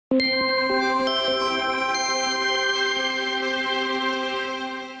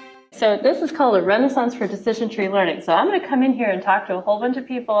so this is called a renaissance for decision tree learning. So I'm going to come in here and talk to a whole bunch of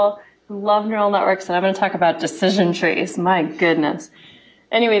people who love neural networks, and I'm going to talk about decision trees. My goodness.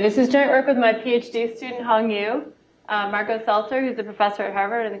 Anyway, this is joint work with my PhD student, Hong Yu, Marco Seltzer, who's a professor at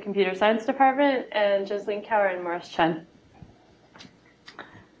Harvard in the computer science department, and Ghislaine Cower and Morris Chen.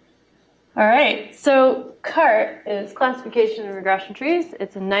 All right, so CART is classification and regression trees.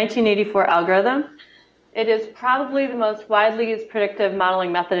 It's a 1984 algorithm. It is probably the most widely used predictive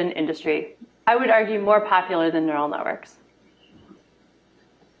modeling method in industry. I would argue more popular than neural networks.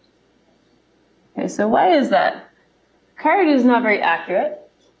 Okay, so why is that? CART is not very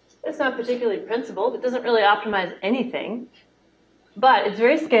accurate. It's not particularly principled. It doesn't really optimize anything. But it's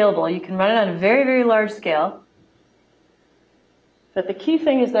very scalable. You can run it on a very, very large scale. But the key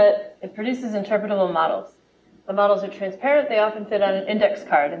thing is that it produces interpretable models. The models are transparent. They often fit on an index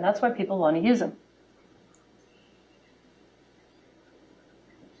card, and that's why people want to use them.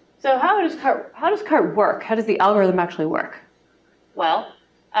 So how does CART work? How does the algorithm actually work? Well,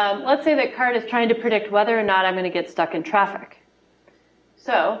 let's say that CART is trying to predict whether or not I'm going to get stuck in traffic.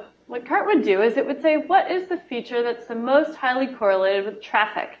 So what CART would do is it would say, what is the feature that's the most highly correlated with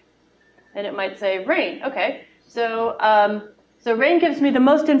traffic? And it might say rain. Okay, so rain gives me the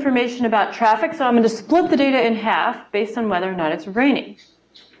most information about traffic, so I'm going to split the data in half based on whether or not it's raining.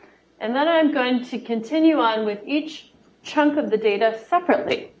 And then I'm going to continue on with each chunk of the data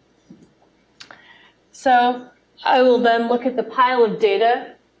separately. So I will then look at the pile of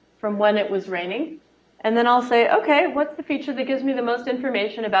data from when it was raining, and then I'll say, okay, what's the feature that gives me the most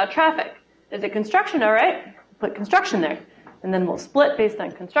information about traffic? Is it construction? All right, put construction there. And then we'll split based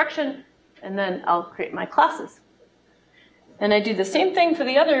on construction, and then I'll create my classes. And I do the same thing for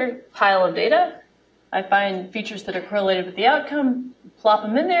the other pile of data. I find features that are correlated with the outcome, plop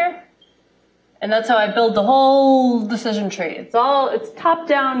them in there, and that's how I build the whole decision tree. It's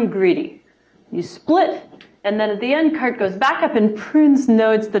top-down greedy. You split, and then at the end, CART goes back up and prunes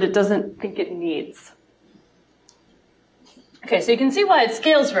nodes that it doesn't think it needs. Okay, so you can see why it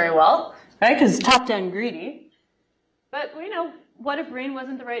scales very well, right? Because it's top-down greedy. But, what if rain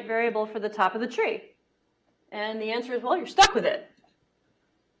wasn't the right variable for the top of the tree? And the answer is, well, you're stuck with it.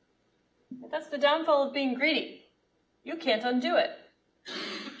 That's the downfall of being greedy. You can't undo it.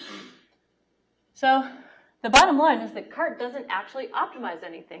 So the bottom line is that CART doesn't actually optimize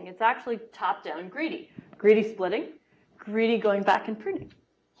anything. It's actually top-down greedy. Greedy splitting, greedy going back and pruning.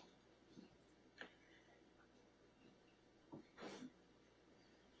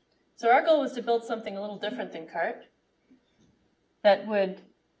 So our goal was to build something a little different than CART that would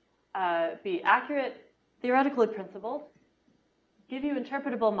be accurate, theoretically principled, give you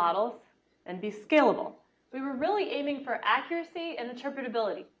interpretable models, and be scalable. We were really aiming for accuracy and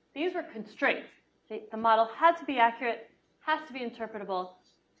interpretability. These were constraints. The model had to be accurate, has to be interpretable,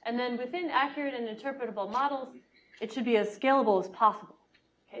 and then within accurate and interpretable models, it should be as scalable as possible.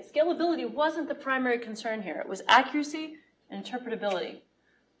 Okay, scalability wasn't the primary concern here. It was accuracy and interpretability,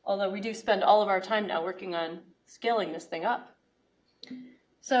 although we do spend all of our time now working on scaling this thing up.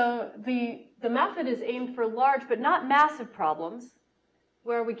 So the method is aimed for large but not massive problems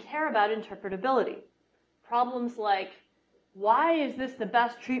where we care about interpretability. Problems like, why is this the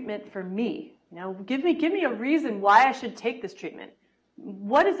best treatment for me? Give me a reason why I should take this treatment.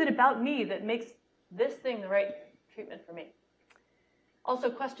 What is it about me that makes this thing the right treatment for me? Also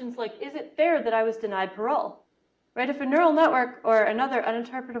questions like, is it fair that I was denied parole? Right? If a neural network or another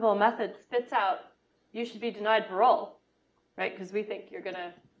uninterpretable method spits out, you should be denied parole, right? Because we think you're going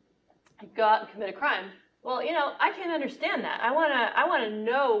to go out and commit a crime. Well, I can't understand that. I want to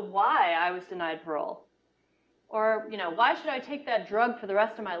know why I was denied parole. Or, why should I take that drug for the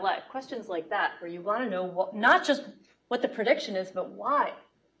rest of my life? Questions like that, where you want to know not just what the prediction is, but why.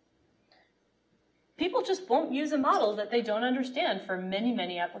 People just won't use a model that they don't understand for many,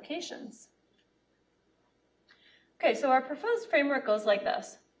 many applications. Okay, so our proposed framework goes like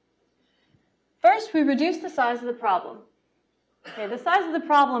this. First, we reduce the size of the problem. Okay, the size of the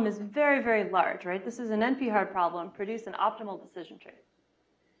problem is very, very large, right? This is an NP-hard problem, produce an optimal decision tree.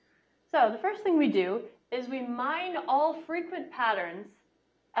 So the first thing we do is we mine all frequent patterns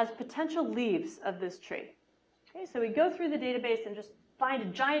as potential leaves of this tree. Okay, so we go through the database and just find a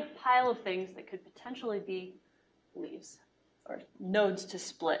giant pile of things that could potentially be leaves or nodes to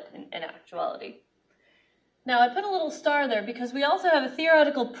split in actuality. Now, I put a little star there because we also have a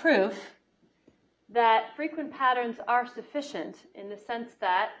theoretical proof that frequent patterns are sufficient in the sense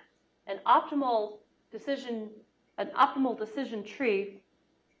that an optimal decision tree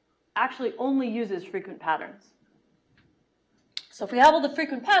actually only uses frequent patterns. So if we have all the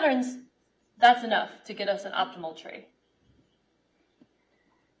frequent patterns, that's enough to get us an optimal tree.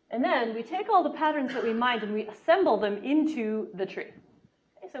 And then we take all the patterns that we mined and we assemble them into the tree.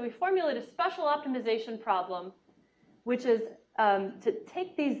 Okay, so we formulate a special optimization problem, which is to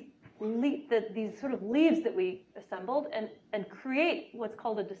take these sort of leaves that we assembled and create what's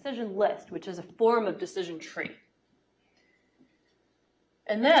called a decision list, which is a form of decision tree.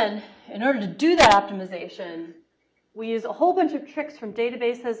 And then, in order to do that optimization, we use a whole bunch of tricks from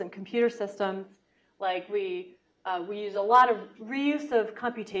databases and computer systems. Like we use a lot of reuse of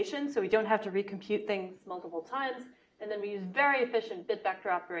computation, so we don't have to recompute things multiple times. And then we use very efficient bit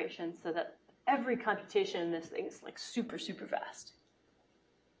vector operations so that every computation in this thing is like super, super fast.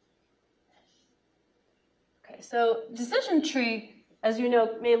 Okay, so decision tree, as you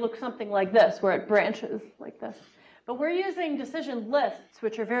know, may look something like this, where it branches like this. But we're using decision lists,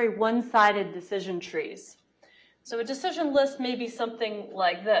 which are very one-sided decision trees. So a decision list may be something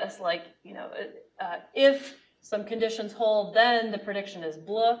like this, like, if some conditions hold, then the prediction is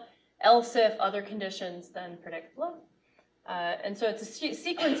blah. Else if other conditions, then predict blah. And so it's a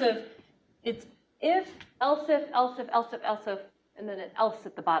sequence of, it's if, else if, else if, else if, else if, and then an else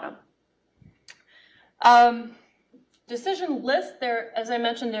at the bottom. Decision lists, as I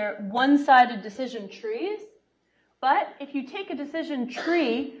mentioned, they're one-sided decision trees. But if you take a decision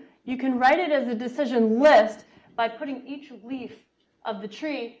tree, you can write it as a decision list by putting each leaf of the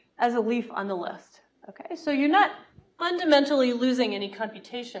tree as a leaf on the list. Okay, so you're not fundamentally losing any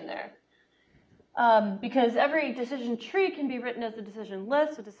computation there. Because every decision tree can be written as a decision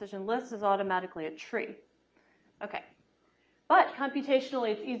list. A decision list is automatically a tree. Okay, but computationally,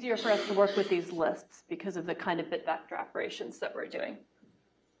 it's easier for us to work with these lists because of the kind of bit vector operations that we're doing.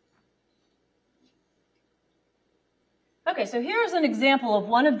 Okay, so here's an example of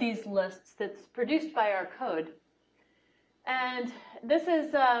one of these lists that's produced by our code. And this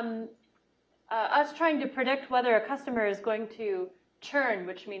is us trying to predict whether a customer is going to churn,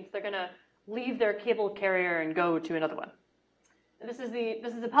 which means they're going to leave their cable carrier and go to another one. And this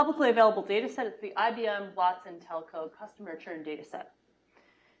is a publicly available data set. It's the IBM Watson Telco customer churn data set.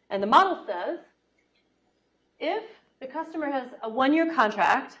 And the model says, if the customer has a one-year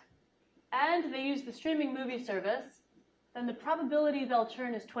contract and they use the streaming movie service, then the probability they'll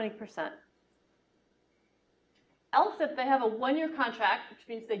churn is 20%. Else, if they have a one-year contract, which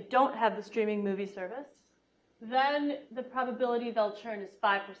means they don't have the streaming movie service, then the probability they'll churn is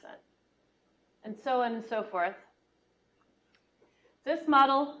 5%. And so on and so forth. This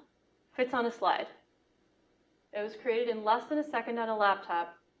model fits on a slide. It was created in less than a second on a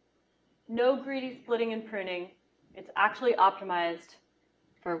laptop. No greedy splitting and pruning. It's actually optimized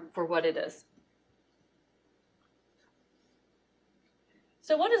for what it is.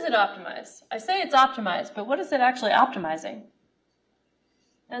 So what does it optimize? I say it's optimized, but what is it actually optimizing?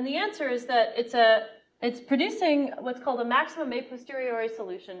 And the answer is that it's producing what's called a maximum a posteriori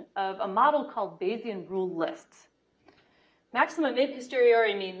solution of a model called Bayesian rule lists. Maximum a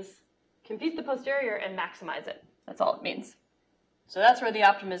posteriori means compute the posterior and maximize it. That's all it means. So that's where the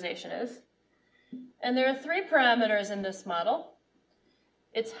optimization is. And there are three parameters in this model.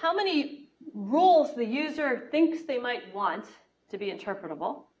 It's how many rules the user thinks they might want to be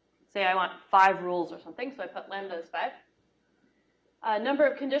interpretable. Say I want 5 rules or something, so I put lambda as 5. Number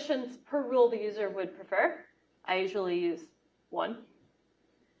of conditions per rule the user would prefer. I usually use 1.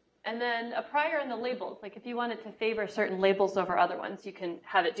 And then a prior in the labels. Like if you wanted to favor certain labels over other ones, you can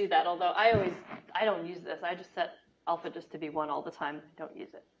have it do that. Although I don't use this. I just set alpha just to be 1 all the time. I don't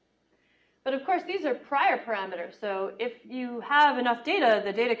use it. But of course, these are prior parameters. So if you have enough data,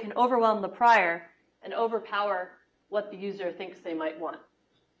 the data can overwhelm the prior and overpower what the user thinks they might want.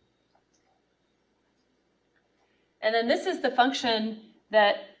 And then this is the function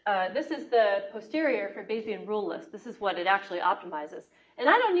that, this is the posterior for Bayesian rule list. This is what it actually optimizes. And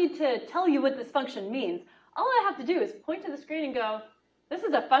I don't need to tell you what this function means. All I have to do is point to the screen and go, this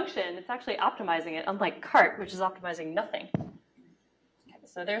is a function. It's actually optimizing it, unlike cart, which is optimizing nothing. Okay,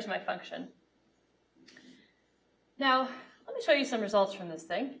 so there's my function. Now, let me show you some results from this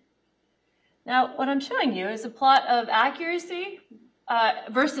thing. Now, what I'm showing you is a plot of accuracy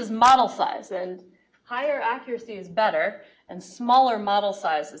versus model size. And higher accuracy is better, and smaller model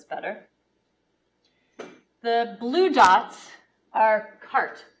size is better. The blue dots are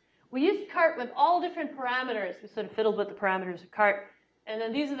cart. We used cart with all different parameters. We sort of fiddled with the parameters of cart. And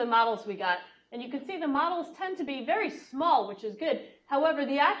then these are the models we got. And you can see the models tend to be very small, which is good. However,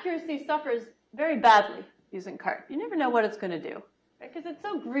 the accuracy suffers very badly using cart. You never know what it's going to do, because it's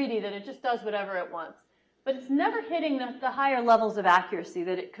so greedy that it just does whatever it wants. But it's never hitting the higher levels of accuracy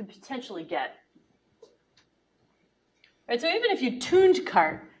that it could potentially get. Right, so even if you tuned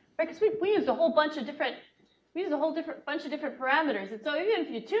cart, right, because we used a whole bunch of different We use a whole bunch of different parameters. And so even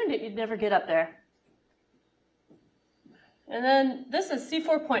if you tuned it, you'd never get up there. And then this is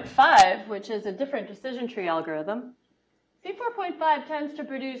C4.5, which is a different decision tree algorithm. C4.5 tends to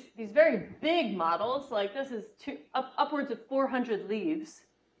produce these very big models, like this is upwards of 400 leaves.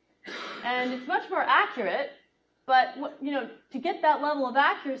 And it's much more accurate, but to get that level of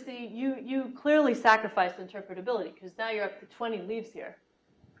accuracy, you clearly sacrifice interpretability, because now you're up to 20 leaves here.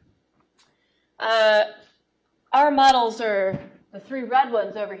 Our models are the 3 red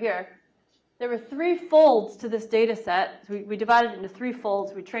ones over here. There were 3 folds to this data set. So we divided it into 3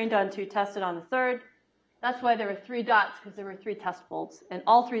 folds. We trained on 2, tested on the 3rd. That's why there were 3 dots, because there were 3 test folds. And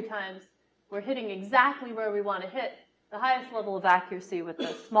all 3 times, we're hitting exactly where we want to hit the highest level of accuracy with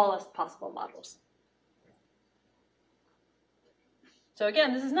the smallest possible models. So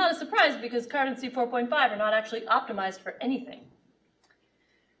again, this is not a surprise, because CART and C4.5 are not actually optimized for anything.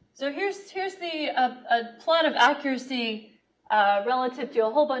 So here's the a plot of accuracy relative to a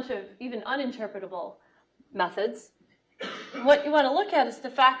whole bunch of even uninterpretable methods. What you want to look at is the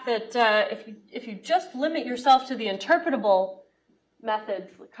fact that if you just limit yourself to the interpretable methods,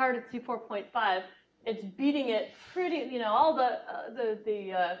 CART at C4.5, it's beating it pretty, all the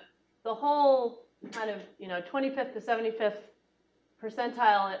whole kind of 25th to 75th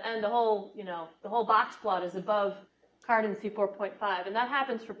percentile, and the whole box plot is above CART and C4.5, and that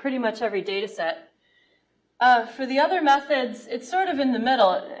happens for pretty much every data set. For the other methods, it's sort of in the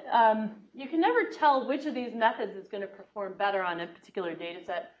middle. You can never tell which of these methods is going to perform better on a particular data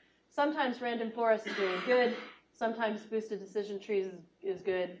set. Sometimes random forest is doing good. Sometimes boosted decision trees is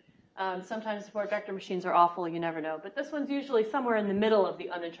good. Sometimes support vector machines are awful. You never know. But this one's usually somewhere in the middle of the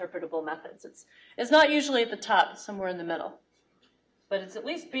uninterpretable methods. It's not usually at the top. It's somewhere in the middle. But it's at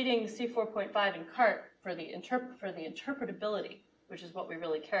least beating C4.5 and CART for the interpretability, which is what we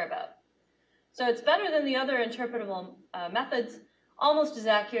really care about. So it's better than the other interpretable methods, almost as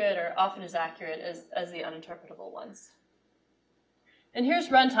accurate or often as accurate as the uninterpretable ones. And here's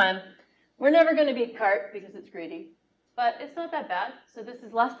runtime. We're never going to beat CART because it's greedy, but it's not that bad. So this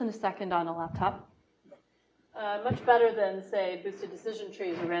is less than a second on a laptop. Much better than, say, boosted decision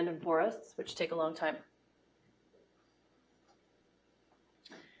trees or random forests, which take a long time.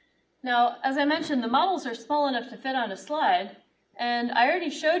 Now, as I mentioned, the models are small enough to fit on a slide, and I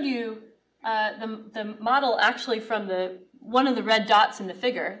already showed you the model actually from one of the red dots in the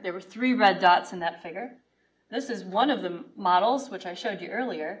figure. There were 3 red dots in that figure. This is one of the models, which I showed you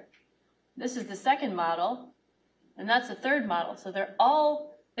earlier. This is the second model, and that's the 3rd model. So they're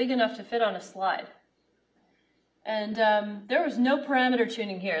all big enough to fit on a slide. And there was no parameter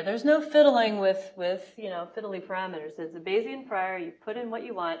tuning here. There's no fiddling with fiddly parameters. It's a Bayesian prior. You put in what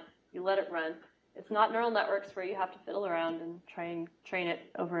you want. You let it run. It's not neural networks where you have to fiddle around and train it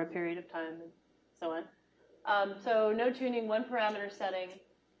over a period of time and so on. So no tuning, 1 parameter setting,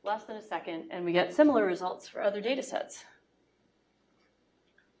 less than a second, and we get similar results for other data sets.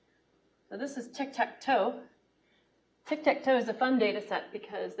 So this is tic-tac-toe. Tic-tac-toe is a fun data set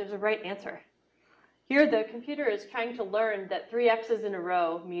because there's a right answer. Here the computer is trying to learn that 3 X's in a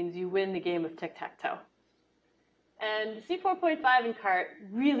row means you win the game of tic-tac-toe. And C4.5 and CART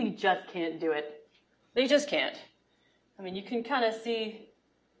really just can't do it. They just can't. I mean, you can kind of see,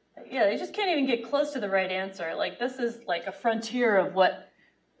 they just can't even get close to the right answer. Like, this is like a frontier of what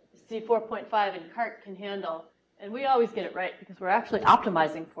C4.5 and CART can handle. And we always get it right because we're actually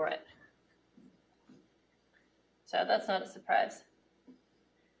optimizing for it. So that's not a surprise.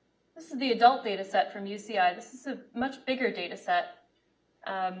 This is the adult data set from UCI. This is a much bigger data set.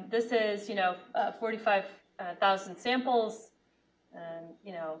 This is, 45,000 samples, and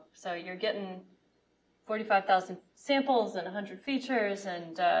so you're getting 45,000 samples and 100 features,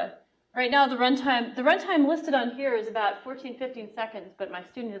 and right now the runtime listed on here is about 14-15 seconds, but my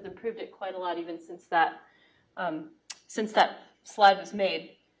student has improved it quite a lot even since that slide was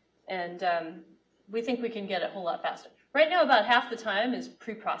made, and we think we can get it a whole lot faster. Right now, about half the time is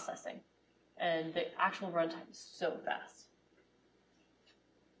pre-processing, and the actual runtime is so fast.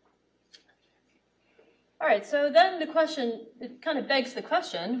 All right, so then the question, it kind of begs the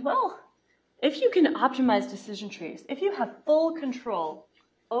question, well, if you can optimize decision trees, if you have full control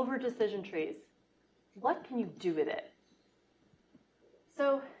over decision trees, what can you do with it?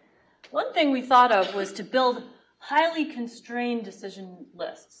 So one thing we thought of was to build highly constrained decision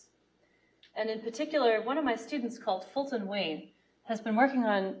lists. And in particular, one of my students called Fulton Wayne has been working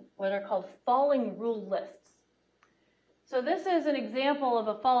on what are called falling rule lists. So this is an example of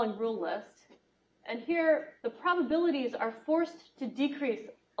a falling rule list. And here, the probabilities are forced to decrease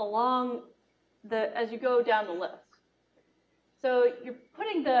along as you go down the list. So you're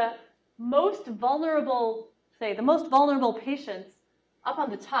putting the most vulnerable say, the most vulnerable patients up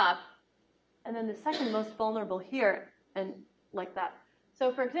on the top, and then the second most vulnerable here, and like that.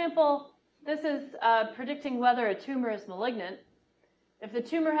 So for example, this is predicting whether a tumor is malignant. If the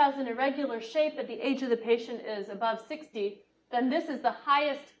tumor has an irregular shape and the age of the patient is above 60, then this is the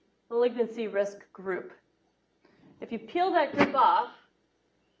highest malignancy risk group. If you peel that group off,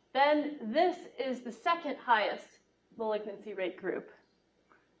 then this is the second highest malignancy rate group.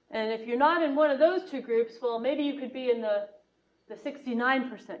 And if you're not in one of those two groups, well, maybe you could be in the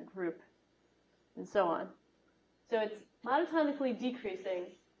 69% group, and so on. So it's monotonically decreasing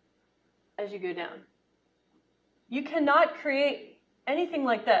as you go down. You cannot create anything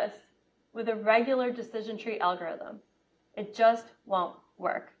like this with a regular decision tree algorithm. It just won't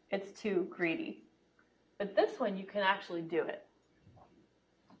work. It's too greedy. But this one, you can actually do it.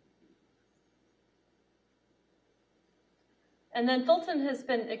 And then Fulton has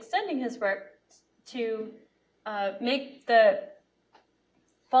been extending his work to make the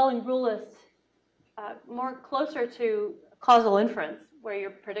following rule list more closer to causal inference, where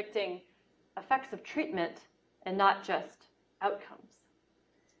you're predicting effects of treatment and not just outcomes.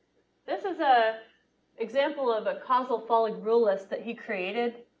 This is an example of a causal falling rule list that he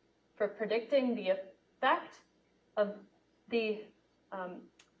created for predicting the effect of the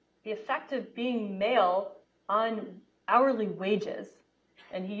effect of being male on hourly wages.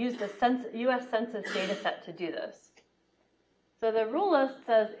 And he used a US Census data set to do this. So the rule list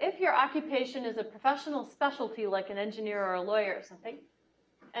says, if your occupation is a professional specialty like an engineer or a lawyer or something,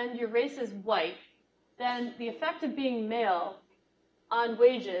 and your race is white, then the effect of being male on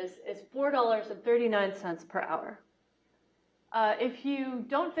wages is $4.39 per hour. If you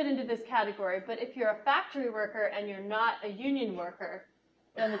don't fit into this category, but if you're a factory worker and you're not a union worker,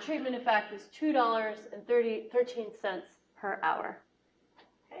 then the treatment effect is $2.13 per hour.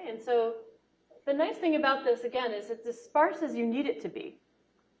 Okay, and so the nice thing about this, again, is it's as sparse as you need it to be.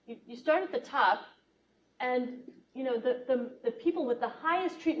 You start at the top, and the people with the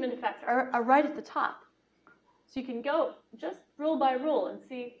highest treatment effects are right at the top. So you can go just rule by rule and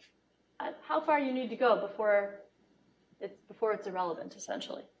see how far you need to go before it's irrelevant,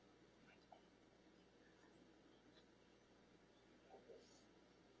 essentially.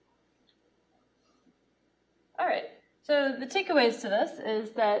 All right. So the takeaways to this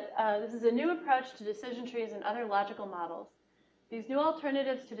is that this is a new approach to decision trees and other logical models. These new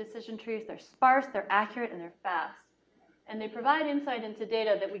alternatives to decision trees, they're sparse, they're accurate, and they're fast. And they provide insight into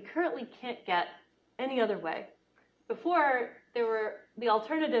data that we currently can't get any other way. Before, the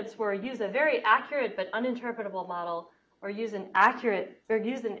alternatives were use a very accurate but uninterpretable model, or use an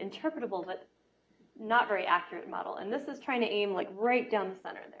interpretable but not very accurate model. And this is trying to aim like right down the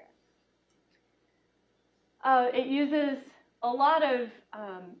center there. It uses a lot of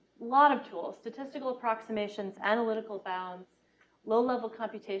tools: statistical approximations, analytical bounds, low-level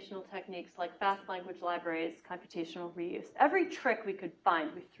computational techniques like fast language libraries, computational reuse. Every trick we could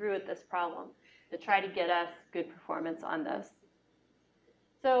find, we threw at this problem to try to get us good performance on this.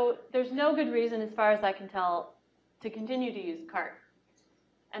 So there's no good reason, as far as I can tell, to continue to use CART.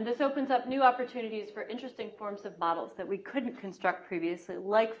 And this opens up new opportunities for interesting forms of models that we couldn't construct previously,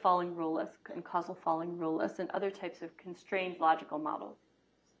 like falling rule lists and causal falling rule lists and other types of constrained logical models.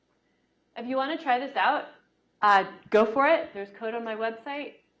 If you want to try this out, go for it. There's code on my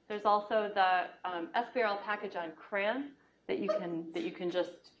website. There's also the SBRL package on CRAN that you can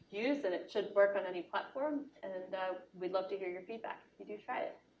just use, and it should work on any platform. And we'd love to hear your feedback if you do try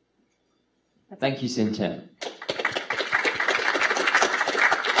it. Thank you, Cynthia.